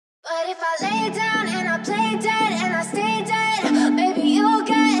if I lay down and I play dead and I stay dead, maybe you'll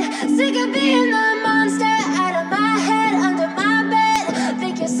get sick of being the monster out of my head, under my bed,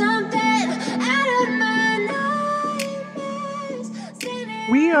 thinking something out of my nightmares.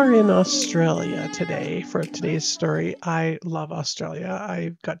 We are in Australia today for today's story. I love Australia.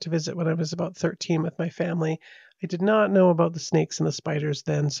 I got to visit when I was about 13 with my family. I did not know about the snakes and the spiders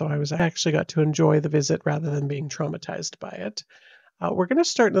then, so I actually got to enjoy the visit rather than being traumatized by it. We're going to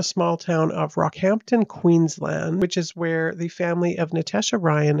start in the small town of Rockhampton, Queensland, which is where the family of Natasha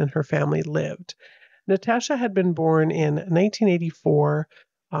Ryan and her family lived. Natasha had been born in 1984,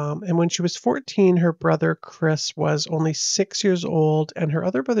 and when she was 14, her brother Chris was only 6 years old, and her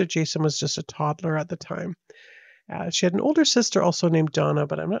other brother Jason was just a toddler at the time. She had an older sister also named Donna,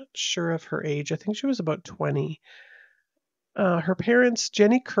 but I'm not sure of her age. I think she was about 20. Her parents,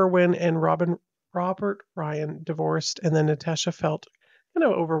 Jenny Kerwin and Robert Ryan, divorced, and then Natasha felt kind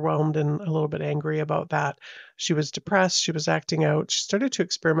of overwhelmed and a little bit angry about that. She was depressed. She was acting out. She started to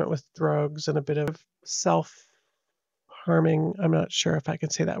experiment with drugs and a bit of self harming. I'm not sure if I can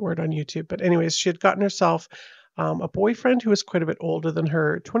say that word on YouTube, but anyways, she had gotten herself a boyfriend who was quite a bit older than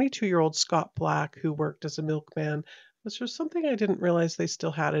her, 22-year-old Scott Black, who worked as a milkman, which was something I didn't realize they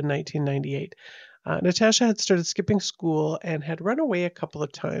still had in 1998. Natasha had started skipping school and had run away a couple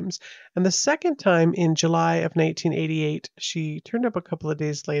of times. And the second time in July of 1988, she turned up a couple of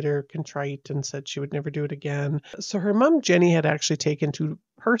days later, contrite, and said she would never do it again. So her mom, Jenny, had actually taken to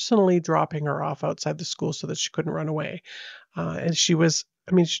personally dropping her off outside the school so that she couldn't run away. And she was,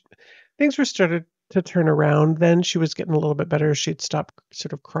 I mean, things were started to turn around. Then she was getting a little bit better. She'd stopped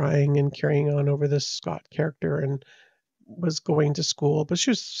sort of crying and carrying on over this Scott character and was going to school, but she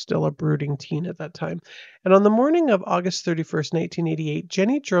was still a brooding teen at that time. And on the morning of August 31st, 1988,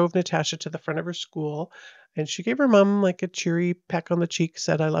 Jenny drove Natasha to the front of her school, and she gave her mom like a cheery peck on the cheek,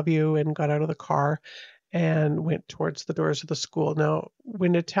 said, "I love you," and got out of the car and went towards the doors of the school. Now,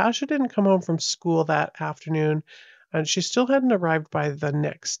 when Natasha didn't come home from school that afternoon, and she still hadn't arrived by the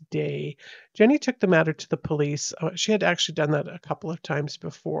next day, Jenny took the matter to the police. She had actually done that a couple of times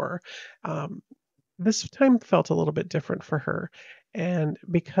before. Um, this time felt a little bit different for her. And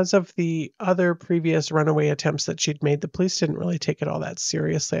because of the other previous runaway attempts that she'd made, the police didn't really take it all that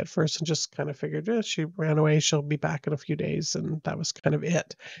seriously at first and just kind of figured, she ran away, she'll be back in a few days. And that was kind of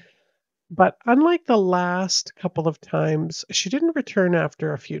it. But unlike the last couple of times, she didn't return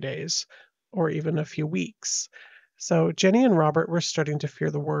after a few days or even a few weeks. So Jenny and Robert were starting to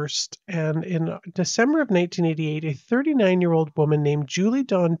fear the worst. And in December of 1988, a 39-year-old woman named Julie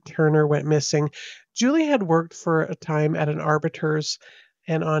Dawn Turner went missing. Julie had worked for a time at an arbiter's,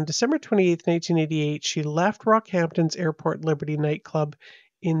 and on December 28th, 1988, she left Rockhampton's Airport Liberty nightclub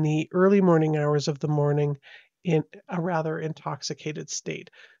in the early morning hours of the morning in a rather intoxicated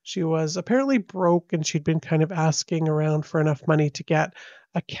state. She was apparently broke, and she'd been kind of asking around for enough money to get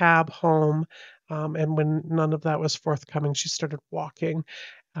a cab home. And when none of that was forthcoming, she started walking.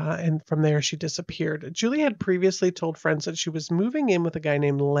 And from there, she disappeared. Julie had previously told friends that she was moving in with a guy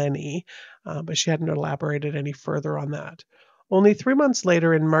named Lenny, but she hadn't elaborated any further on that. Only 3 months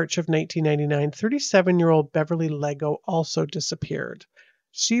later, in March of 1999, 37-year-old Beverly Lego also disappeared.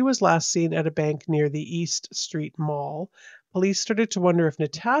 She was last seen at a bank near the East Street Mall. Police started to wonder if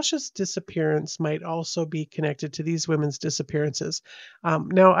Natasha's disappearance might also be connected to these women's disappearances.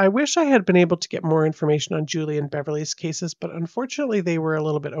 Now, I wish I had been able to get more information on Julie and Beverly's cases, but unfortunately, they were a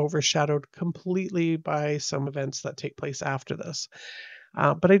little bit overshadowed completely by some events that take place after this.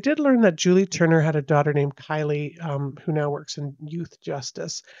 But I did learn that Julie Turner had a daughter named Kylie, who now works in youth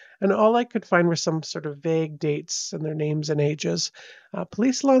justice. And all I could find were some sort of vague dates and their names and ages.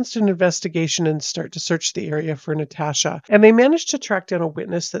 Police launched an investigation and start to search the area for Natasha. And they managed to track down a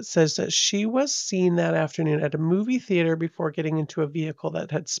witness that says that she was seen that afternoon at a movie theater before getting into a vehicle that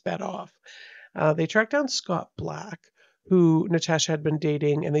had sped off. They tracked down Scott Black, who Natasha had been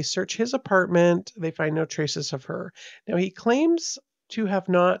dating, and they search his apartment. They find no traces of her. Now, he claims to have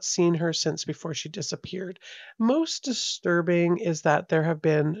not seen her since before she disappeared. Most disturbing is that there have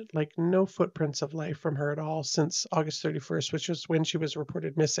been like no footprints of life from her at all since August 31st, which was when she was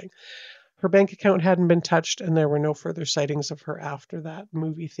reported missing. Her bank account hadn't been touched, and there were no further sightings of her after that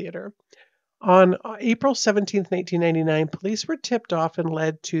movie theater. On April 17th, 1999, police were tipped off and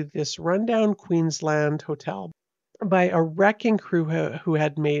led to this rundown Queensland hotel by a wrecking crew who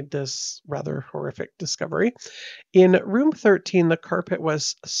had made this rather horrific discovery. In room 13, the carpet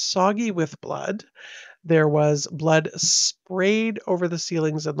was soggy with blood. There was blood sprayed over the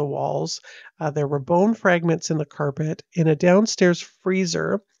ceilings and the walls. There were bone fragments in the carpet. In a downstairs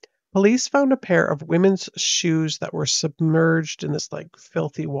freezer Police found a pair of women's shoes that were submerged in this like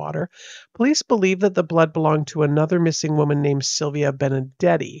filthy water. Police believe that the blood belonged to another missing woman named Sylvia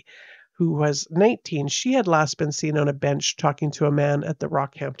Benedetti, who was 19. She had last been seen on a bench talking to a man at the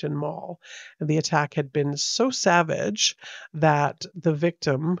Rockhampton Mall. And the attack had been so savage that the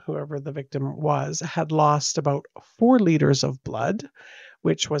victim, whoever the victim was, had lost about 4 liters of blood,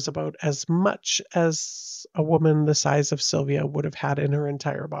 which was about as much as a woman the size of Sylvia would have had in her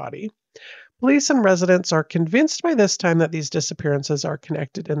entire body. Police and residents are convinced by this time that these disappearances are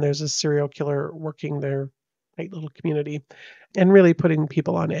connected and there's a serial killer working their tight little community and really putting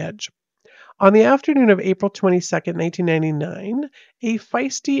people on edge. On the afternoon of April 22nd, 1999, a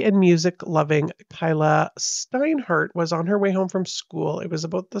feisty and music-loving Kyla Steinhardt was on her way home from school. It was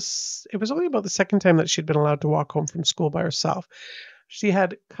only about the second time that she'd been allowed to walk home from school by herself. She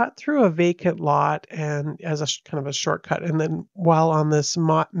had cut through a vacant lot and as a kind of a shortcut, and then while on this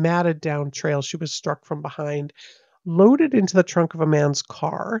matted down trail, she was struck from behind, loaded into the trunk of a man's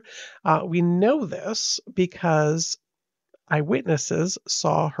car. We know this because eyewitnesses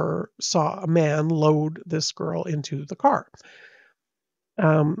saw a man load this girl into the car.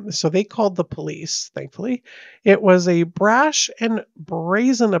 So they called the police, thankfully. It was a brash and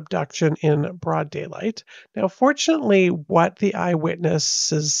brazen abduction in broad daylight. Now, fortunately, what the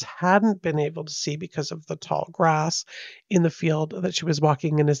eyewitnesses hadn't been able to see because of the tall grass in the field that she was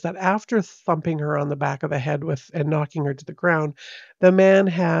walking in is that after thumping her on the back of the head with and knocking her to the ground, the man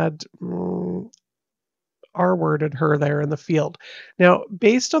had R-worded her there in the field. Now,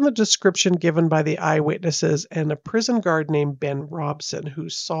 based on the description given by the eyewitnesses and a prison guard named Ben Robson, who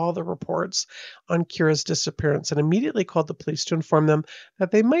saw the reports on Kira's disappearance and immediately called the police to inform them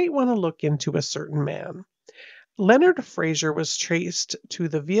that they might want to look into a certain man. Leonard Fraser was traced to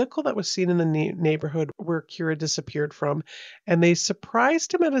the vehicle that was seen in the neighborhood where Kira disappeared from, and they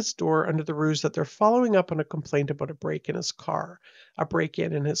surprised him at his door under the ruse that they're following up on a complaint about a break-in in his car.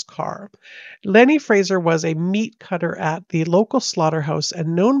 Lenny Fraser was a meat cutter at the local slaughterhouse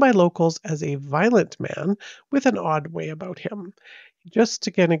and known by locals as a violent man with an odd way about him. Just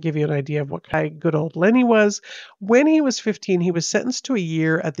to kind of give you an idea of what kind of good old Lenny was, when he was 15, he was sentenced to a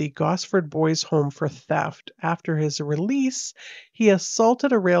year at the Gosford Boys' Home for theft. After his release, he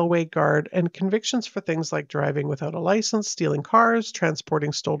assaulted a railway guard, and convictions for things like driving without a license, stealing cars,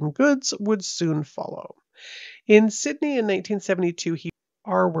 transporting stolen goods would soon follow. In Sydney in 1972, he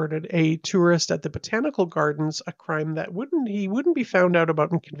R-worded a tourist at the Botanical Gardens, a crime that he wouldn't be found out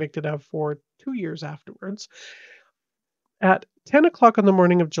about and convicted of for 2 years afterwards. At 10 o'clock on the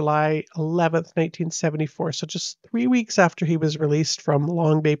morning of July 11th, 1974, so just 3 weeks after he was released from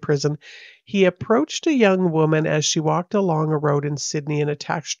Long Bay Prison, he approached a young woman as she walked along a road in Sydney and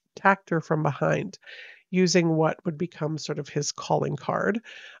attacked her from behind, using what would become sort of his calling card,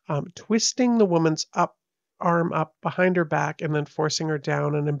 twisting the woman's arm up behind her back and then forcing her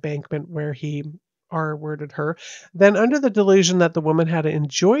down an embankment where he R-worded her. Then, under the delusion that the woman had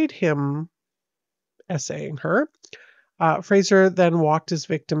enjoyed him essaying her, Fraser then walked his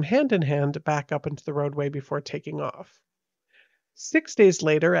victim hand in hand back up into the roadway before taking off. 6 days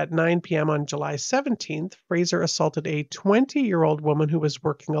later, at 9 p.m. on July 17th, Fraser assaulted a 20-year-old woman who was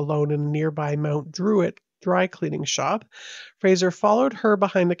working alone in a nearby Mount Druitt dry cleaning shop. Fraser followed her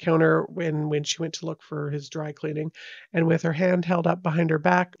behind the counter when she went to look for his dry cleaning, and with her hand held up behind her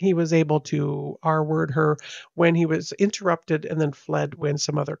back, he was able to R-word her when he was interrupted and then fled when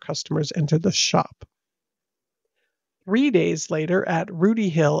some other customers entered the shop. 3 days later, at Rudy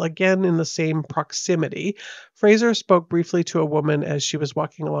Hill, again in the same proximity, Fraser spoke briefly to a woman as she was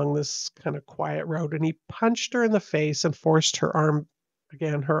walking along this kind of quiet road, and he punched her in the face and forced her arm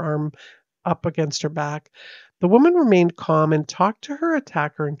up against her back. The woman remained calm and talked to her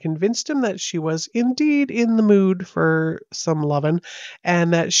attacker and convinced him that she was indeed in the mood for some lovin'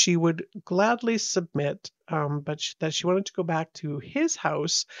 and that she would gladly submit, but that she wanted to go back to his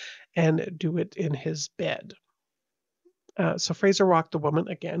house and do it in his bed. So Fraser walked the woman,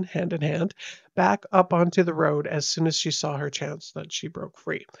 again, hand in hand, back up onto the road as soon as she saw her chance that she broke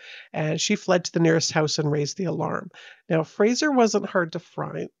free. And she fled to the nearest house and raised the alarm. Now, Fraser wasn't hard to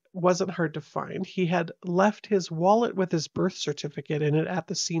find. He had left his wallet with his birth certificate in it at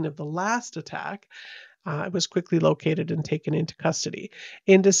the scene of the last attack. It was quickly located and taken into custody.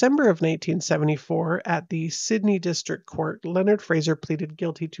 In December of 1974, at the Sydney District Court, Leonard Fraser pleaded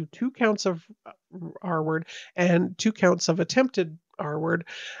guilty to 2 counts of R-word and 2 counts of attempted R-word.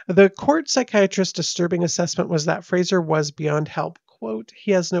 The court psychiatrist's disturbing assessment was that Fraser was beyond help. Quote,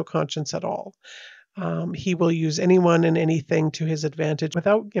 "He has no conscience at all." He will use anyone and anything to his advantage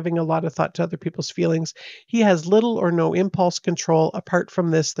without giving a lot of thought to other people's feelings. He has little or no impulse control. Apart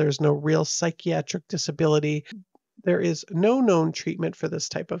from this, there's no real psychiatric disability. There is no known treatment for this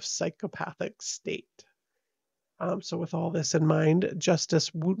type of psychopathic state. So with all this in mind,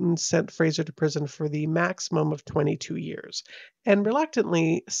 Justice Wooten sent Fraser to prison for the maximum of 22 years and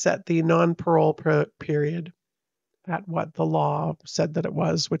reluctantly set the non-parole period at what the law said that it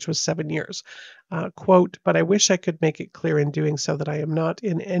was, which was 7 years. Quote, "But I wish I could make it clear in doing so that I am not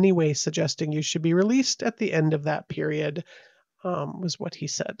in any way suggesting you should be released at the end of that period," was what he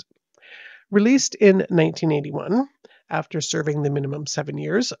said. Released in 1981, after serving the minimum 7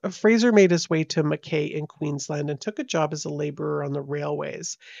 years, Fraser made his way to Mackay in Queensland and took a job as a laborer on the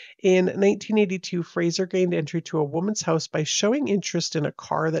railways. In 1982, Fraser gained entry to a woman's house by showing interest in a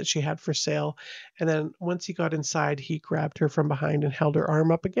car that she had for sale. And then once he got inside, he grabbed her from behind and held her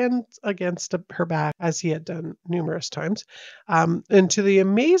arm up against her back, as he had done numerous times. And to the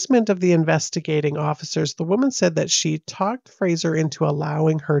amazement of the investigating officers, the woman said that she talked Fraser into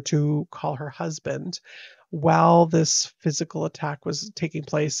allowing her to call her husband while this physical attack was taking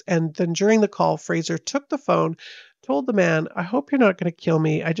place. And then during the call, Fraser took the phone, told the man, "I hope you're not going to kill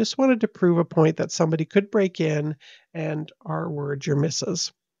me. I just wanted to prove a point that somebody could break in, and our word, your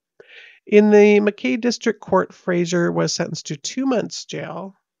missus." In the Mackay District Court, Fraser was sentenced to 2 months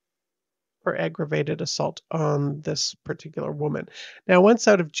jail for aggravated assault on this particular woman. Now, once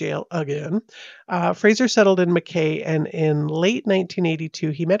out of jail again, Fraser settled in Mackay, and in late 1982,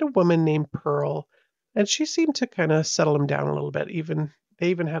 he met a woman named Pearl, and she seemed to kind of settle him down a little bit. They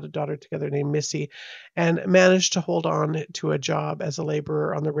even had a daughter together named Missy, and managed to hold on to a job as a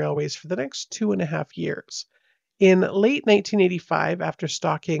laborer on the railways for the next 2.5 years. In late 1985, after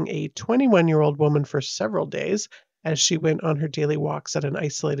stalking a 21-year-old woman for several days as she went on her daily walks at an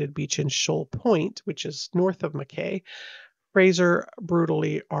isolated beach in Shoal Point, which is north of Mackay, Fraser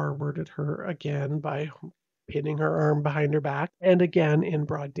brutally R-worded her again by pinning her arm behind her back, and again in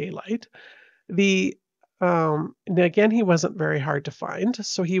broad daylight. And again, he wasn't very hard to find,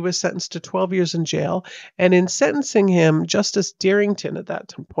 so he was sentenced to 12 years in jail. And in sentencing him, Justice Darrington at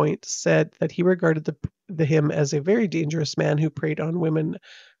that point said that he regarded him as a very dangerous man who preyed on women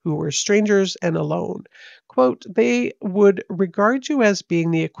who were strangers and alone. Quote, "They would regard you as being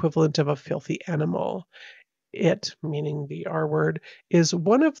the equivalent of a filthy animal. It," meaning the R word, "is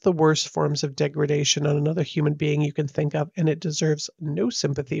one of the worst forms of degradation on another human being you can think of, and it deserves no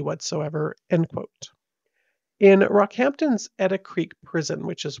sympathy whatsoever," end quote. In Rockhampton's Etta Creek prison,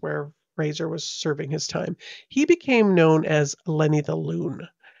 which is where Fraser was serving his time, he became known as Lenny the Loon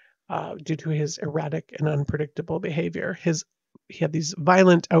due to his erratic and unpredictable behavior. He had these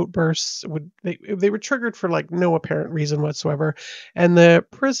violent outbursts. They were triggered for like no apparent reason whatsoever. And the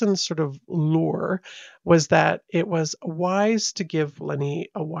prison sort of lure was that it was wise to give Lenny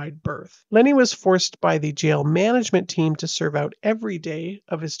a wide berth. Lenny was forced by the jail management team to serve out every day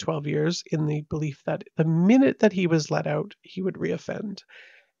of his 12 years in the belief that the minute that he was let out, he would reoffend.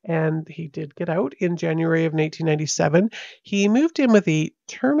 And he did get out in January of 1997. He moved in with a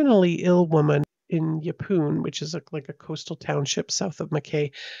terminally ill woman in Yeppoon, which is like a coastal township south of Mackay,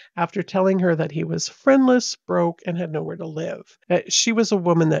 after telling her that he was friendless, broke, and had nowhere to live. She was a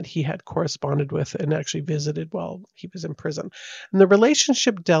woman that he had corresponded with and actually visited while he was in prison. And the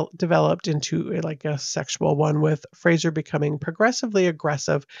relationship developed into a sexual one, with Fraser becoming progressively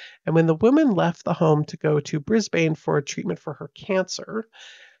aggressive. And when the woman left the home to go to Brisbane for treatment for her cancer,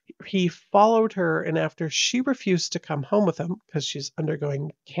 he followed her, and after she refused to come home with him because she's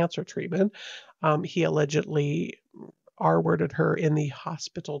undergoing cancer treatment, he allegedly R-worded her in the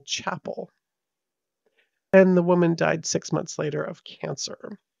hospital chapel. And the woman died 6 months later of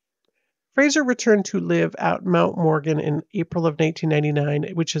cancer. Fraser returned to live at Mount Morgan in April of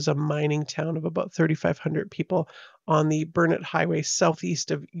 1999, which is a mining town of about 3,500 people on the Burnett Highway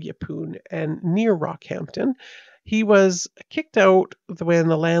southeast of Yeppoon and near Rockhampton. He was kicked out when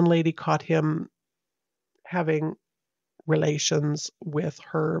the landlady caught him having relations with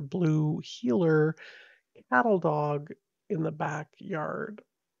her blue heeler cattle dog in the backyard.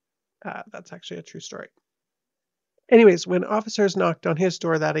 That's actually a true story. Anyways, when officers knocked on his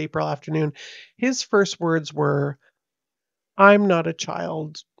door that April afternoon, his first words were, "I'm not a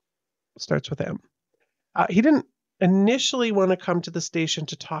child," starts with M. He didn't initially want to come to the station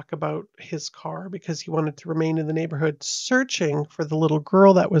to talk about his car because he wanted to remain in the neighborhood searching for the little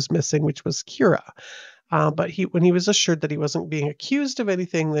girl that was missing, which was Kira. But when he was assured that he wasn't being accused of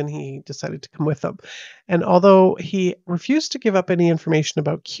anything, then he decided to come with them. And although he refused to give up any information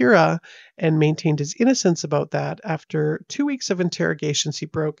about Kira and maintained his innocence about that, after 2 weeks of interrogations, he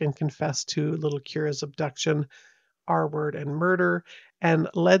broke and confessed to little Kira's abduction, R-word, and murder, and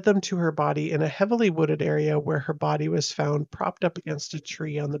led them to her body in a heavily wooded area where her body was found propped up against a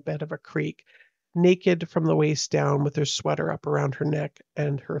tree on the bed of a creek, naked from the waist down with her sweater up around her neck,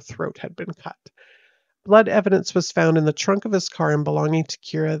 and her throat had been cut. Blood evidence was found in the trunk of his car and belonging to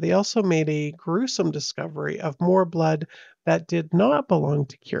Kira. They also made a gruesome discovery of more blood that did not belong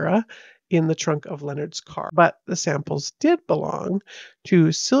to Kira in the trunk of Leonard's car, but the samples did belong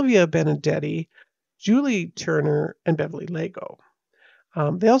to Sylvia Benedetti, Julie Turner, and Beverly Lego.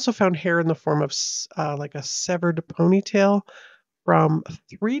 They also found hair in the form of like a severed ponytail from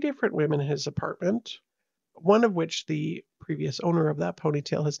 3 different women in his apartment, one of which the previous owner of that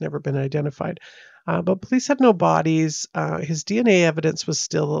ponytail has never been identified. But police had no bodies. His DNA evidence was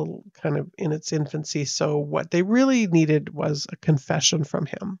still kind of in its infancy, so what they really needed was a confession from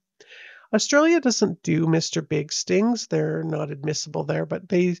him. Australia doesn't do Mr. Big stings. They're not admissible there, but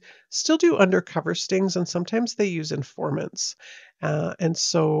they still do undercover stings, and sometimes they use informants. And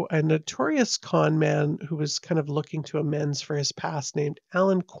so a notorious con man who was kind of looking to amends for his past, named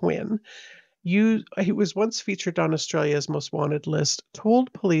Alan Quinn, he was once featured on Australia's Most Wanted list,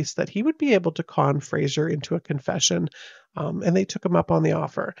 told police that he would be able to con Fraser into a confession, and they took him up on the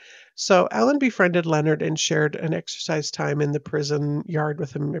offer. So Alan befriended Leonard and shared an exercise time in the prison yard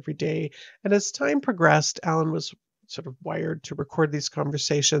with him every day. And as time progressed, Alan was sort of wired to record these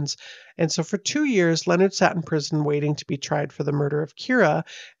conversations. And so for 2 years, Leonard sat in prison waiting to be tried for the murder of Kira,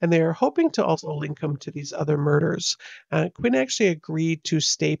 and they are hoping to also link him to these other murders. Quinn actually agreed to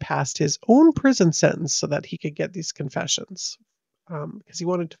stay past his own prison sentence so that he could get these confessions, because he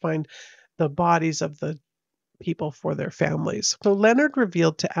wanted to find the bodies of the people for their families. So Leonard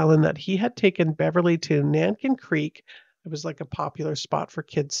revealed to Alan that he had taken Beverly to Nankin Creek. It was like a popular spot for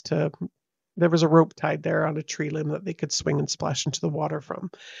kids to. There was a rope tied there on a tree limb that they could swing and splash into the water from.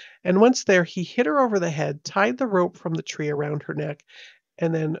 And once there, he hit her over the head, tied the rope from the tree around her neck,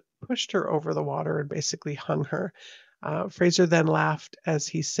 and then pushed her over the water and basically hung her. Fraser then laughed as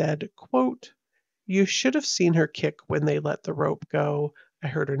he said, quote, "You should have seen her kick when they let the rope go. I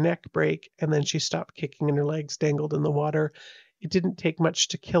heard her neck break, and then she stopped kicking and her legs dangled in the water. It didn't take much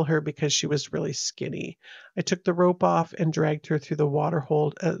to kill her because she was really skinny. I took the rope off and dragged her through the water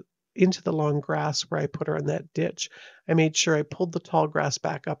hole into the long grass where I put her in that ditch. I made sure I pulled the tall grass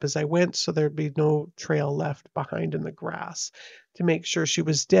back up as I went so there'd be no trail left behind in the grass. To make sure she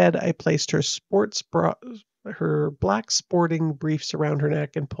was dead, I placed her black sporting briefs around her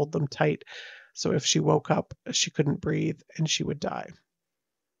neck and pulled them tight. So if she woke up, she couldn't breathe and she would die."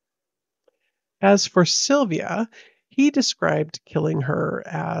 As for Sylvia, he described killing her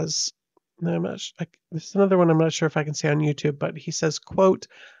as, this is another one I'm not sure if I can say on YouTube, but he says, quote,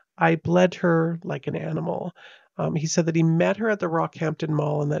 "I bled her like an animal." He said that he met her at the Rockhampton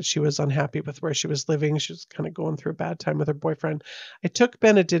Mall and that she was unhappy with where she was living. She was kind of going through a bad time with her boyfriend. "I took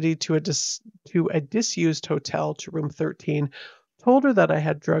Benedetti to a disused hotel, to room 13, told her that I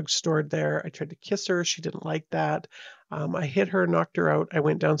had drugs stored there. I tried to kiss her. She didn't like that. I hit her, knocked her out. I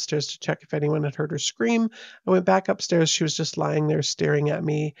went downstairs to check if anyone had heard her scream. I went back upstairs. She was just lying there staring at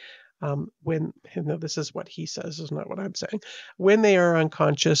me. This is what he says, is not what I'm saying. When they are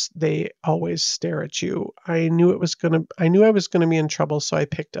unconscious, they always stare at you. I knew I was gonna be in trouble, so I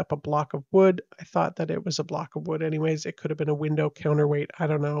picked up a block of wood. I thought that it was a block of wood anyways. It could have been a window counterweight. I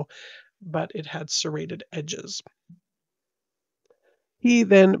don't know, but it had serrated edges." He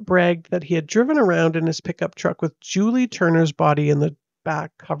then bragged that he had driven around in his pickup truck with Julie Turner's body in the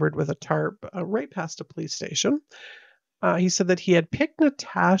back covered with a tarp, right past a police station. He said that he had picked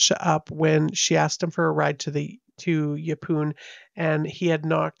Natasha up when she asked him for a ride to Yeppoon, and he had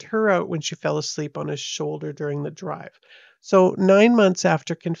knocked her out when she fell asleep on his shoulder during the drive. So 9 months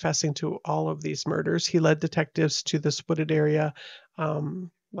after confessing to all of these murders, he led detectives to this wooded area,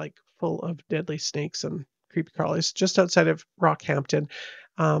 like full of deadly snakes and creepy crawlies, just outside of Rockhampton.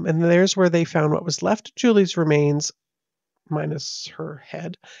 And there's where they found what was left of Julie's remains, minus her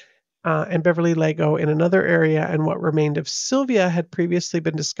head, and Beverly Lego in another area, and what remained of Sylvia had previously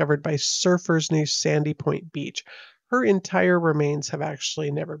been discovered by surfers near Sandy Point Beach. Her entire remains have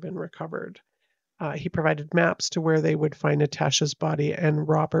actually never been recovered. He provided maps to where they would find Natasha's body, and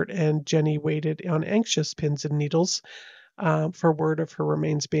Robert and Jenny waited on anxious pins and needles. for word of her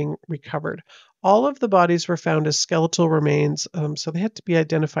remains being recovered. All of the bodies were found as skeletal remains, so they had to be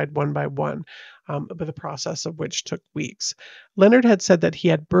identified one by one, but the process of which took weeks. Leonard had said that he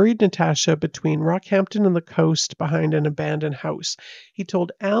had buried Natasha between Rockhampton and the coast behind an abandoned house. He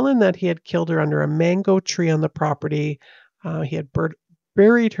told Alan that he had killed her under a mango tree on the property. He had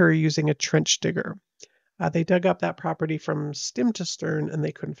buried her using a trench digger. They dug up that property from stem to stern and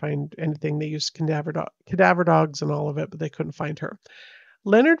they couldn't find anything. They used cadaver dogs and all of it, but they couldn't find her.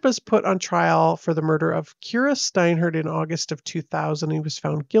 Leonard was put on trial for the murder of Kira Steinhardt in August of 2000. He was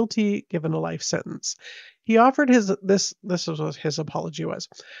found guilty, given a life sentence. He offered this was what his apology was.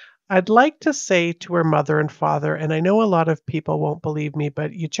 I'd like to say to her mother and father, and I know a lot of people won't believe me,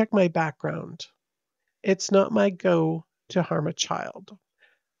 but you check my background. It's not my go to harm a child.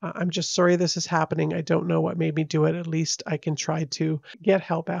 I'm just sorry this is happening. I don't know what made me do it. At least I can try to get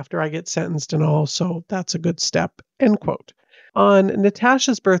help after I get sentenced and all. So that's a good step. End quote. On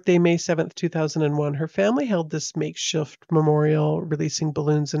Natasha's birthday, May 7th, 2001, her family held this makeshift memorial, releasing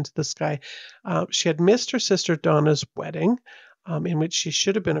balloons into the sky. She had missed her sister Donna's wedding, in which she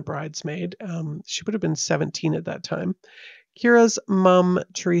should have been a bridesmaid. She would have been 17 at that time. Kira's mom,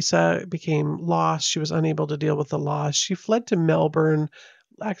 Teresa, became lost. She was unable to deal with the loss. She fled to Melbourne,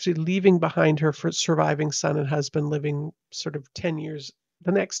 actually leaving behind her surviving son and husband, living sort of 10 years,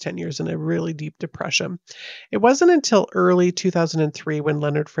 the next 10 years in a really deep depression. It wasn't until early 2003 when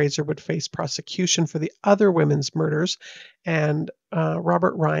Leonard Fraser would face prosecution for the other women's murders, and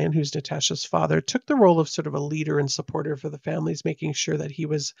Robert Ryan, who's Natasha's father, took the role of sort of a leader and supporter for the families, making sure that he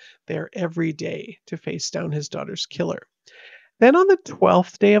was there every day to face down his daughter's killer. Then on the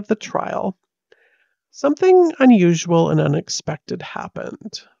 12th day of the trial, something unusual and unexpected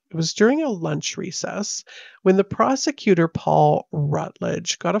happened. It was during a lunch recess when the prosecutor, Paul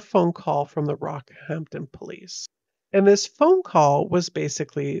Rutledge, got a phone call from the Rockhampton police. And this phone call was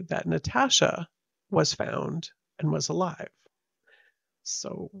basically that Natasha was found and was alive.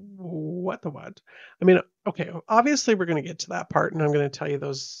 So what the what? I mean, okay, obviously we're going to get to that part and I'm going to tell you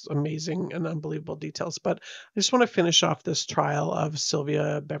those amazing and unbelievable details, but I just want to finish off this trial of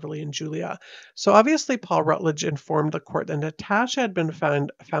Sylvia, Beverly, and Julia. So obviously Paul Rutledge informed the court that Natasha had been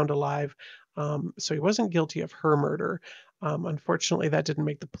found alive, so he wasn't guilty of her murder. Unfortunately, that didn't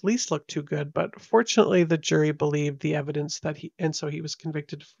make the police look too good, but fortunately, the jury believed the evidence and so he was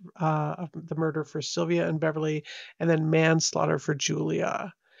convicted of the murder for Sylvia and Beverly, and then manslaughter for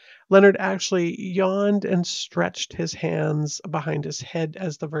Julia. Leonard actually yawned and stretched his hands behind his head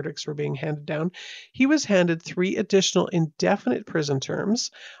as the verdicts were being handed down. He was handed 3 additional indefinite prison terms.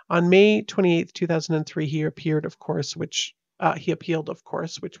 On May 28, 2003, he appeared, of course, he appealed, of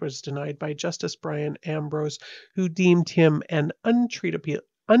course, which was denied by Justice Brian Ambrose, who deemed him an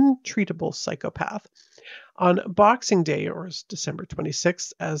untreatable psychopath. On Boxing Day, or December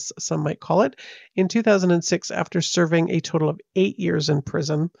 26th, as some might call it, in 2006, after serving a total of 8 years in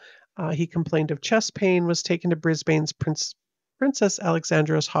prison, he complained of chest pain, was taken to Brisbane's Princess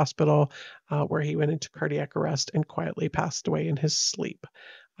Alexandra's Hospital, where he went into cardiac arrest and quietly passed away in his sleep.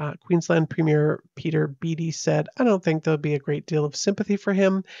 Queensland Premier Peter Beattie said, I don't think there'll be a great deal of sympathy for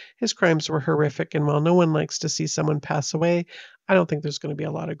him. His crimes were horrific, and while no one likes to see someone pass away, I don't think there's going to be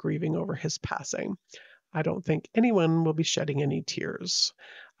a lot of grieving over his passing. I don't think anyone will be shedding any tears.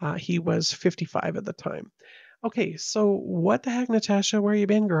 He was 55 at the time. Okay, so what the heck, Natasha? Where you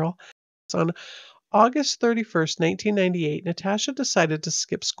been, girl? So on August 31st, 1998, Natasha decided to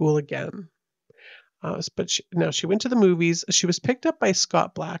skip school again. But she went to the movies. She was picked up by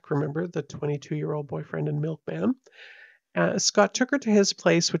Scott Black, remember, the 22-year-old boyfriend and milkman. Scott took her to his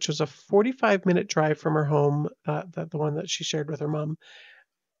place, which was a 45-minute drive from her home, the one that she shared with her mom.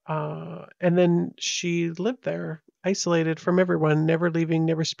 And then she lived there, isolated from everyone, never leaving,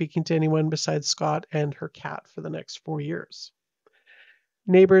 never speaking to anyone besides Scott and her cat for the next 4 years.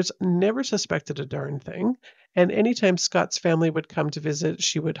 Neighbors never suspected a darn thing, and anytime Scott's family would come to visit,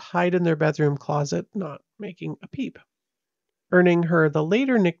 she would hide in their bedroom closet, not making a peep, earning her the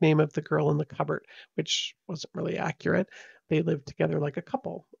later nickname of the girl in the cupboard, which wasn't really accurate. They lived together like a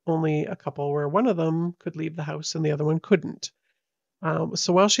couple, only a couple where one of them could leave the house and the other one couldn't.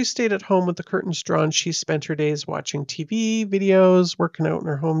 So while she stayed at home with the curtains drawn, she spent her days watching TV, videos, working out in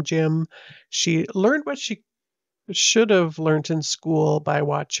her home gym. She learned what she should have learned in school by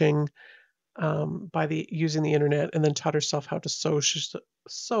watching, using the internet, and then taught herself how to sew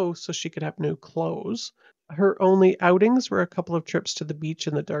so she could have new clothes. Her only outings were a couple of trips to the beach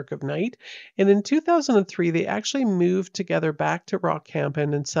in the dark of night. And in 2003, they actually moved together back to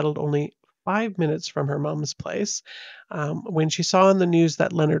Rockhampton and settled only 5 minutes from her mom's place. When she saw on the news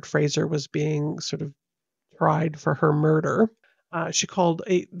that Leonard Fraser was being sort of tried for her murder. She called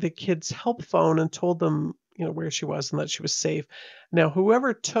the kids' help phone and told them, where she was and that she was safe. Now,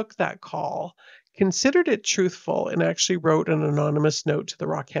 whoever took that call considered it truthful and actually wrote an anonymous note to the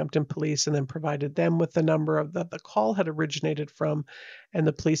Rockhampton police and then provided them with the number of that the call had originated from. And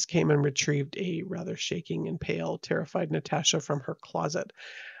the police came and retrieved a rather shaking and pale, terrified Natasha from her closet.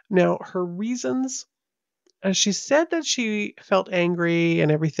 Now, her reasons, she said that she felt angry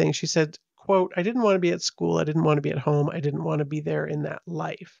and everything. She said, quote, "I didn't want to be at school. I didn't want to be at home. I didn't want to be there in that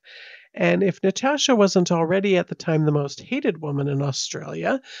life." And if Natasha wasn't already at the time the most hated woman in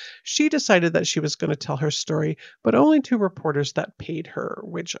Australia, she decided that she was going to tell her story, but only to reporters that paid her,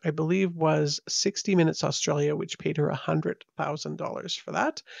 which I believe was 60 Minutes Australia, which paid her $100,000 for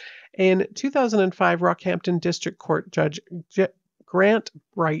that. In 2005, Rockhampton District Court Judge Grant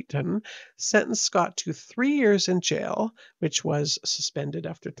Brighton sentenced Scott to 3 years in jail, which was suspended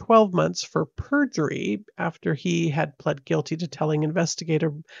after 12 months for perjury after he had pled guilty to telling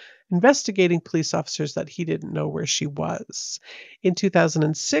investigating police officers that he didn't know where she was. In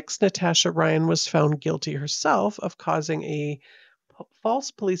 2006, Natasha Ryan was found guilty herself of causing a false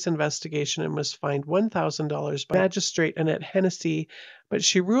police investigation and was fined $1,000 by Magistrate Annette Hennessy, but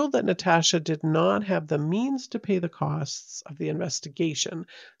she ruled that Natasha did not have the means to pay the costs of the investigation.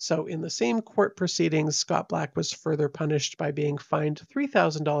 So, in the same court proceedings, Scott Black was further punished by being fined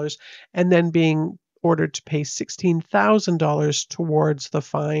 $3,000 and then being ordered to pay $16,000 towards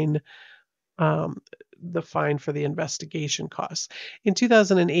um, the fine for the investigation costs. In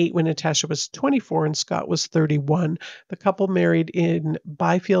 2008, when Natasha was 24 and Scott was 31, the couple married in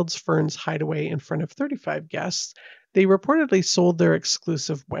Byfield's Ferns Hideaway in front of 35 guests. They reportedly sold their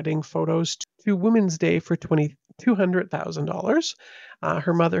exclusive wedding photos to Women's Day for $200,000.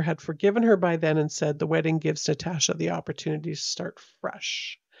 Her mother had forgiven her by then and said the wedding gives Natasha the opportunity to start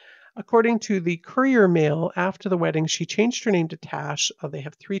fresh. According to the Courier Mail, after the wedding, she changed her name to Tash. They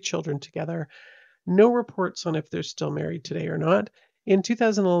have 3 children together. No reports on if they're still married today or not. In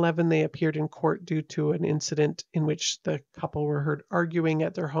 2011, they appeared in court due to an incident in which the couple were heard arguing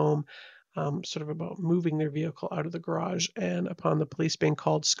at their home, sort of about moving their vehicle out of the garage. And upon the police being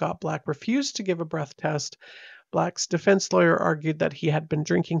called, Scott Black refused to give a breath test. Black's defense lawyer argued that he had been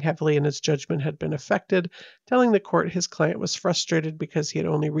drinking heavily and his judgment had been affected, telling the court his client was frustrated because he had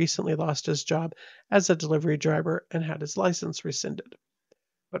only recently lost his job as a delivery driver and had his license rescinded.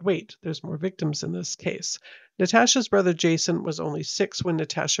 But wait, there's more victims in this case. Natasha's brother Jason was only 6 when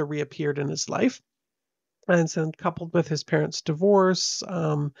Natasha reappeared in his life, and then coupled with his parents' divorce,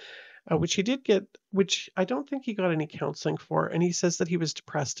 which he did get, which I don't think he got any counseling for. And he says that he was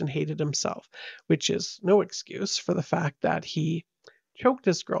depressed and hated himself, which is no excuse for the fact that he choked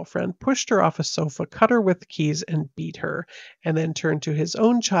his girlfriend, pushed her off a sofa, cut her with keys, and beat her, and then turned to his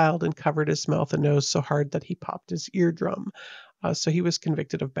own child and covered his mouth and nose so hard that he popped his eardrum. So he was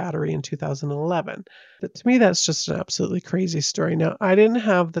convicted of battery in 2011. But to me, that's just an absolutely crazy story. Now, I didn't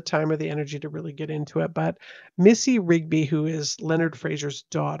have the time or the energy to really get into it, but Missy Rigby, who is Leonard Fraser's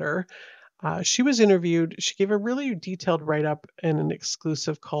daughter, she was interviewed. She gave a really detailed write-up in an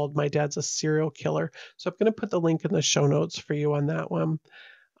exclusive called "My Dad's a Serial Killer." So I'm going to put the link in the show notes for you on that one.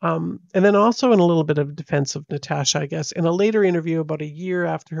 And then also in a little bit of defense of Natasha, I guess, in a later interview about a year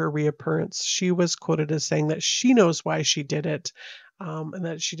after her reappearance, she was quoted as saying that she knows why she did it, and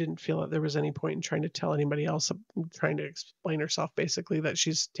that she didn't feel that there was any point in trying to tell anybody else, trying to explain herself, basically, that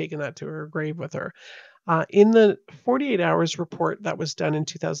she's taken that to her grave with her. In the 48 Hours report that was done in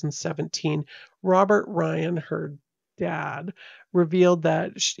 2017, Robert Ryan, her dad, revealed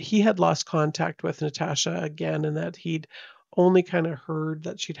that he had lost contact with Natasha again and that he'd only kind of heard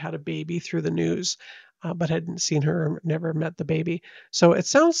that she'd had a baby through the news, but hadn't seen her or never met the baby. So it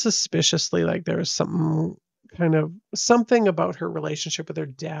sounds suspiciously like there was something about her relationship with her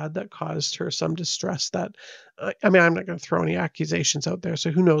dad that caused her some distress that, I mean, I'm not going to throw any accusations out there, so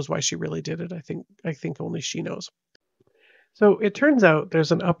who knows why she really did it. I think only she knows. So it turns out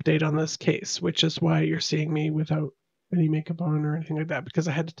there's an update on this case, which is why you're seeing me without any makeup on or anything like that, because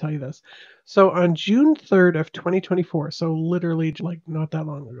I had to tell you this. So on June 3rd of 2024, so literally like not that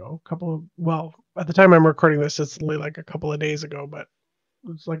long ago, well, at the time I'm recording this, it's only like a couple of days ago, but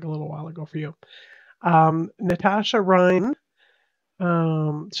it's like a little while ago for you. Natasha Ryan.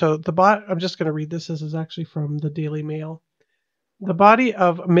 I'm just going to read this. This is actually from the Daily Mail. The body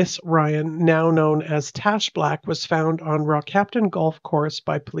of Miss Ryan, now known as Tash Black, was found on Rockhampton Golf Course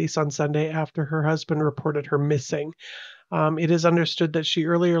by police on Sunday after her husband reported her missing. It is understood that she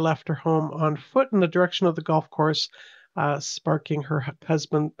earlier left her home on foot in the direction of the golf course, sparking her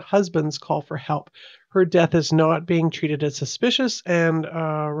husband's call for help. Her death is not being treated as suspicious, and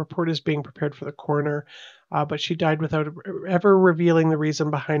a report is being prepared for the coroner. but she died without ever revealing the reason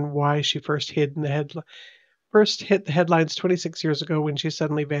behind why she first hit the headlines 26 years ago when she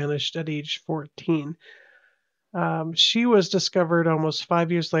suddenly vanished at age 14. She was discovered almost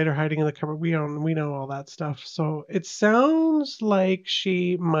 5 years later, hiding in the cupboard. We know all that stuff. So it sounds like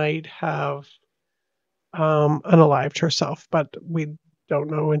she might have unalived herself, but we don't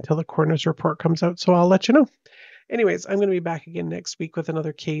know until the coroner's report comes out. So I'll let you know. Anyways, I'm going to be back again next week with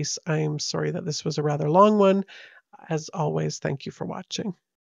another case. I'm sorry that this was a rather long one. As always, thank you for watching.